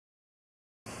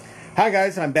Hi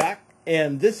guys, I'm back,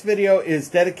 and this video is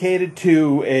dedicated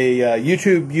to a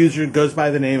YouTube user who goes by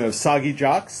the name of Soggy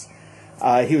Jocks.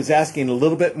 He was asking a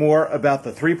little bit more about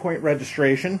the 3-point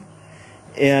registration,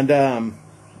 and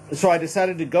so I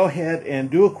decided to go ahead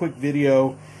and do a quick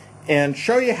video and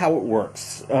show you how it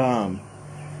works.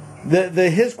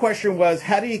 His question was,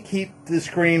 how do you keep the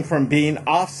screen from being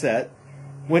offset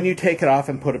when you take it off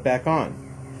and put it back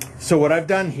on? So what I've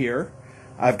done here,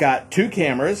 I've got two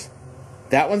cameras.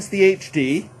 That one's the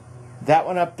HD. That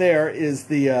one up there is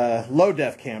the low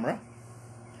def camera.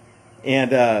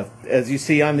 And as you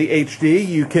see on the HD,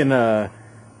 you can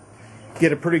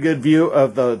get a pretty good view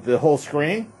of the whole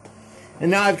screen. And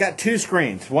now I've got two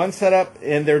screens. One set up,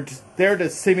 and they're there to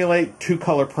simulate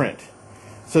two-color print.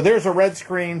 So there's a red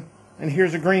screen, and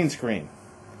here's a green screen.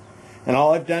 And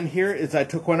all I've done here is I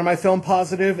took one of my film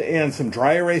positive and some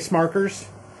dry erase markers,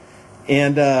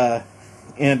 and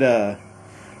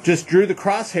just drew the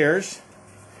crosshairs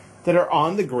that are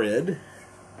on the grid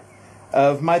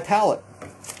of my palette.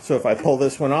 So if I pull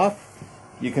this one off,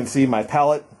 you can see my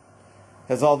palette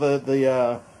has all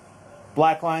the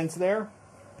black lines there.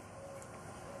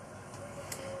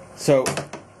 So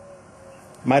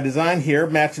my design here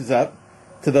matches up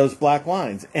to those black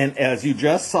lines. And as you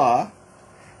just saw,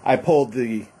 I pulled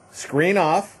the screen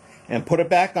off and put it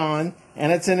back on,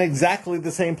 and it's in exactly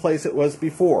the same place it was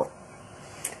before.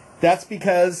 That's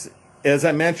because, as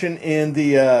I mentioned in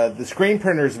the screen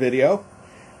printers video,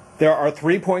 there are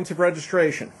 3 points of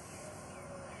registration.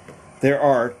 There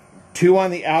are 2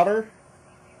 on the outer,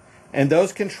 and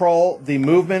those control the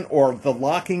movement or the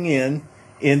locking in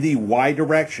the Y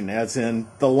direction, as in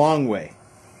the long way.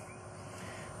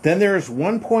 Then there's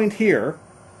 1 point here.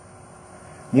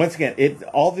 Once again,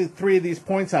 all the 3 of these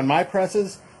points on my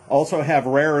presses also have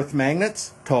rare earth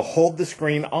magnets to hold the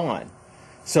screen on.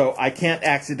 So I can't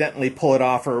accidentally pull it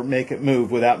off or make it move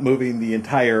without moving the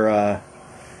entire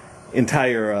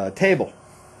table.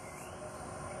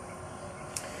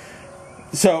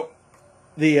 So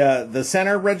the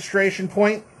center registration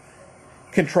point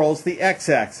controls the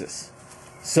x-axis.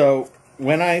 So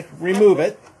when I remove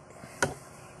it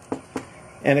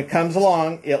and it comes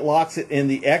along, it locks it in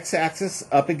the x-axis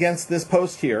up against this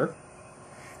post here,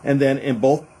 and then in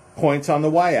both points on the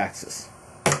y-axis.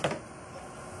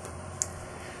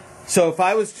 So if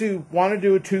I was to want to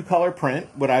do a 2-color print,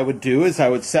 what I would do is I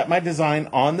would set my design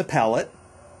on the palette,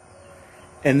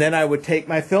 and then I would take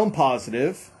my film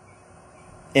positive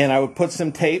and I would put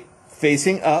some tape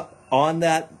facing up on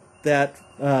that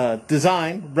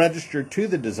design, registered to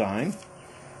the design.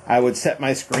 I would set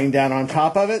my screen down on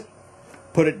top of it,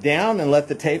 put it down, and let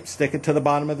the tape stick it to the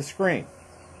bottom of the screen.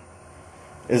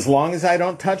 As long as I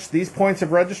don't touch these points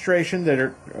of registration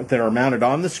that are mounted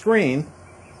on the screen,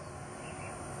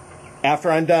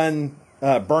 after I'm done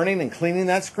burning and cleaning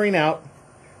that screen out,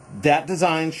 that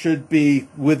design should be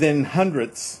within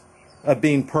hundredths of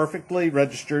being perfectly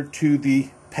registered to the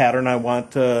pattern I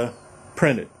want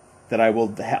printed, that I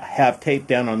will have taped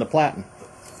down on the platen.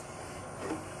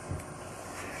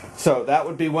 So that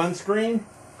would be one screen.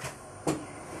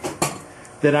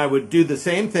 Then I would do the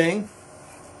same thing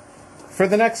for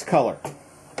the next color.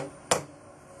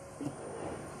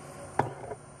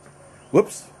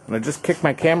 Whoops. I just kicked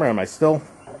my camera. Am I still?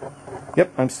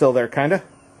 Yep, I'm still there, kind of.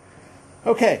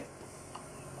 Okay.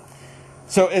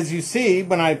 So as you see,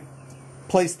 when I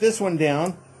placed this one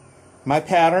down, my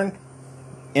pattern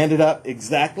ended up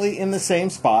exactly in the same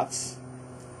spots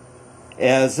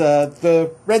as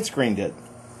the red screen did.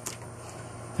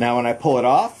 Now when I pull it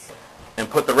off and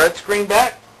put the red screen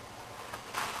back,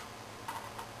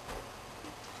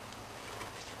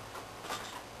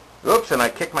 oops, and I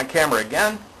kick my camera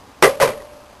again.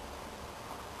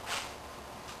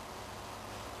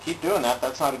 Keep doing that.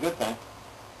 That's not a good thing.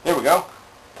 There we go.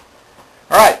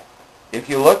 Alright. If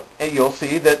you look, you'll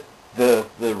see that the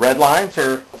red lines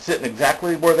are sitting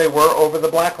exactly where they were over the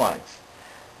black lines.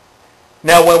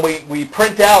 Now when we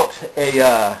print out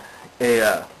a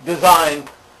design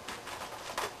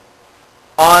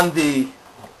on the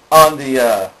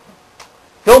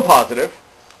film positive,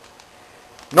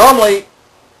 normally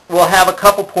we'll have a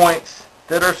couple points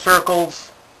that are circles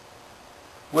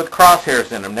with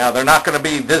crosshairs in them. Now they're not going to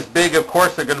be this big, of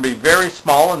course. They're going to be very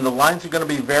small, and the lines are going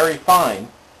to be very fine,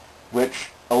 which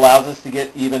allows us to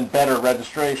get even better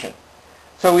registration.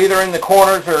 So either in the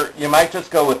corners, or you might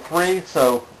just go with 3,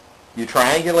 so you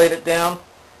triangulate it down.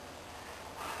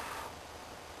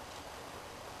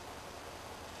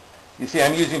 You see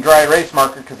I'm using dry erase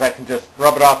marker because I can just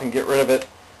rub it off and get rid of it,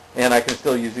 and I can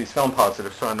still use these film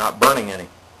positives so I'm not burning any.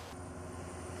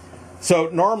 So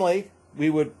normally we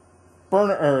would burn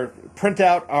or print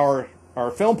out our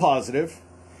film positive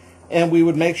and we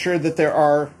would make sure that there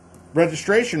are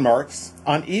registration marks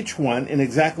on each one in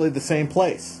exactly the same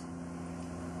place.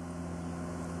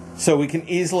 So we can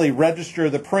easily register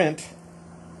the print,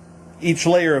 each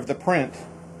layer of the print,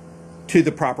 to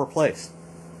the proper place.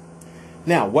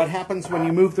 Now, what happens when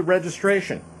you move the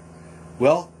registration?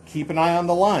 Well, keep an eye on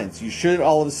the lines. You should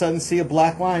all of a sudden see a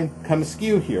black line come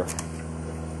askew here.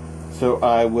 So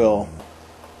I will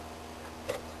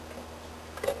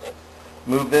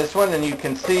move this one, and you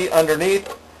can see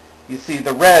underneath, you see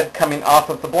the red coming off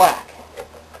of the black.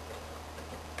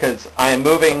 Because I am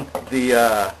moving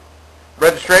the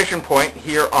registration point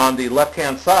here on the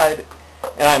left-hand side,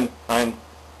 and I'm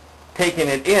taking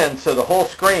it in so the whole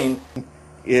screen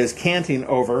is canting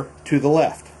over to the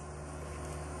left.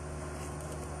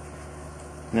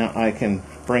 Now I can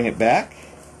bring it back.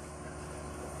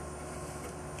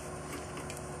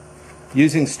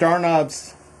 Using star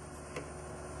knobs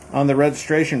on the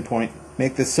registration point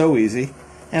make this so easy,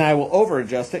 and I will over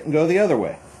adjust it and go the other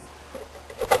way.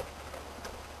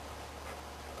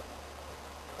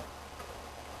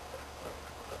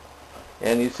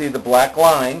 And you see the black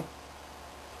line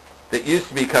that used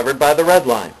to be covered by the red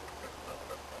line.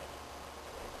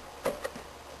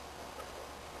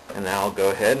 And now I'll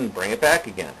go ahead and bring it back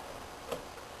again.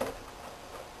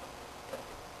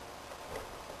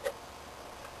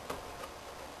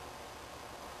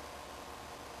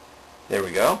 There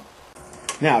we go.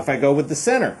 Now if I go with the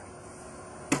center,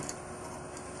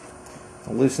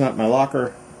 I'll loosen up my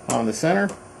locker on the center.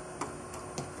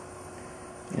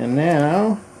 And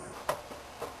now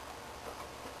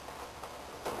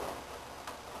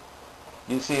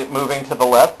you see it moving to the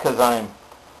left because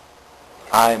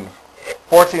I'm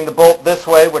forcing the bolt this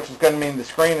way, which is going to mean the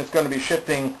screen is going to be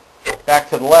shifting back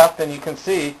to the left, and you can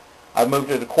see I've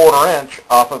moved it a 1/4 inch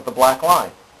off of the black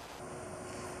line.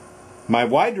 My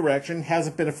Y direction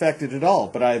hasn't been affected at all,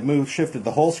 but I've shifted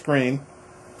the whole screen,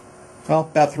 well,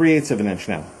 about 3/8 of an inch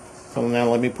now. So now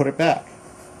let me put it back.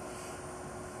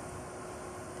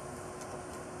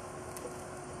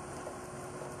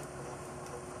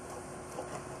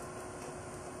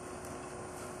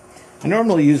 I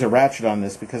normally use a ratchet on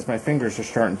this because my fingers are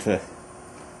starting to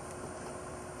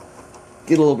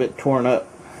get a little bit torn up.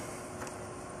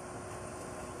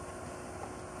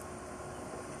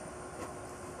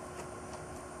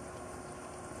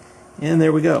 And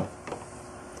there we go.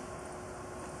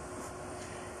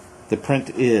 The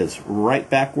print is right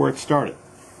back where it started.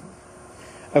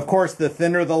 Of course, the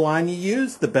thinner the line you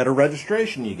use, the better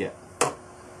registration you get.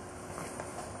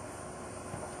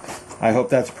 I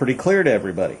hope that's pretty clear to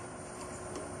everybody.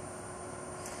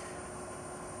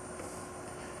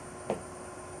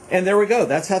 And there we go.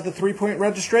 That's how the 3-point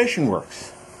registration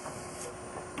works.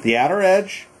 The outer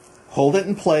edge, hold it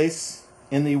in place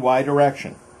in the Y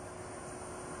direction.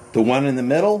 The one in the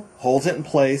middle holds it in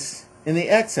place in the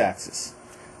X-axis.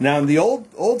 Now in the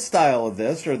old style of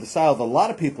this, or the style that a lot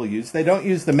of people use, they don't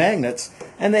use the magnets,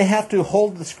 and they have to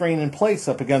hold the screen in place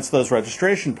up against those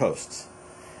registration posts.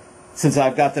 Since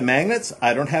I've got the magnets,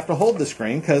 I don't have to hold the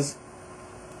screen because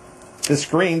the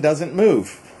screen doesn't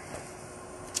move.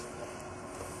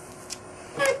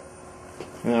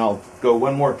 And I'll go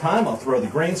one more time. I'll throw the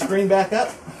green screen back up.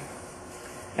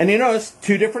 And you notice,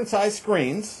 2 different size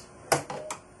screens,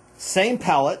 same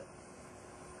palette.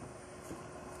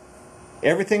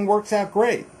 Everything works out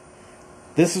great.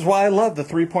 This is why I love the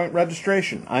 3-point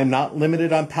registration. I'm not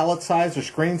limited on palette size or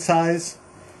screen size.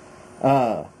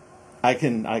 I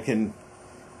can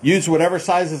use whatever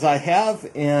sizes I have,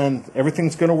 and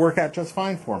everything's going to work out just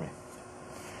fine for me.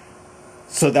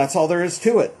 So that's all there is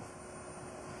to it.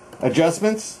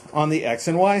 Adjustments on the X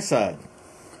and Y side,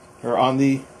 or on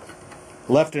the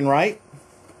left and right,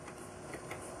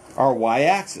 are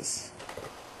Y-axis.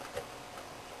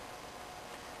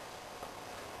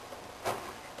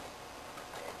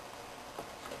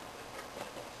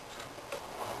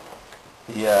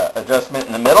 The adjustment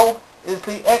in the middle is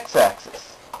the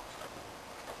X-axis.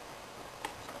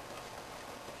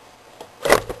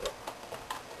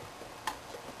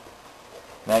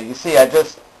 Now you see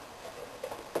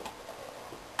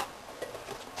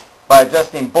by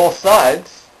adjusting both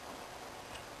sides,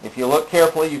 if you look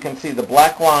carefully, you can see the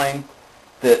black line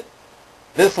that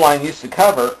this line used to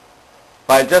cover.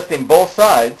 By adjusting both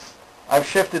sides, I've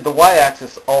shifted the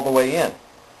Y-axis all the way in.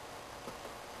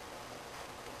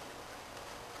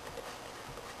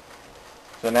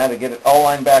 So now to get it all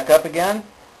lined back up again,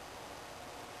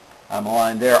 I'm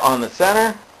aligned there on the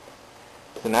center.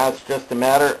 So now it's just a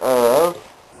matter of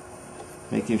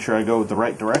making sure I go with the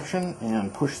right direction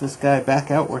and push this guy back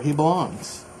out where he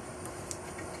belongs.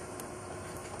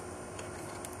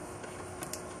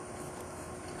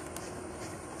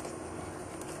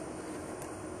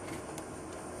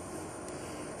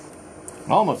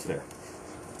 Almost there.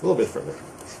 A little bit further.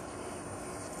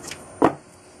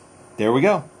 There we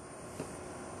go.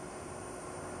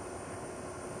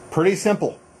 Pretty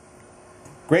simple.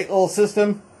 Great little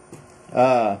system.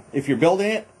 If you're building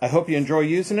it, I hope you enjoy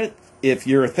using it. If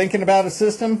you're thinking about a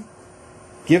system,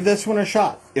 give this one a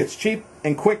shot. It's cheap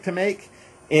and quick to make,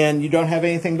 and you don't have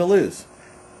anything to lose.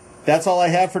 That's all I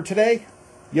have for today.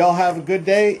 Y'all have a good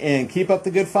day and keep up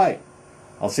the good fight.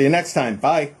 I'll see you next time.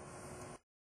 Bye.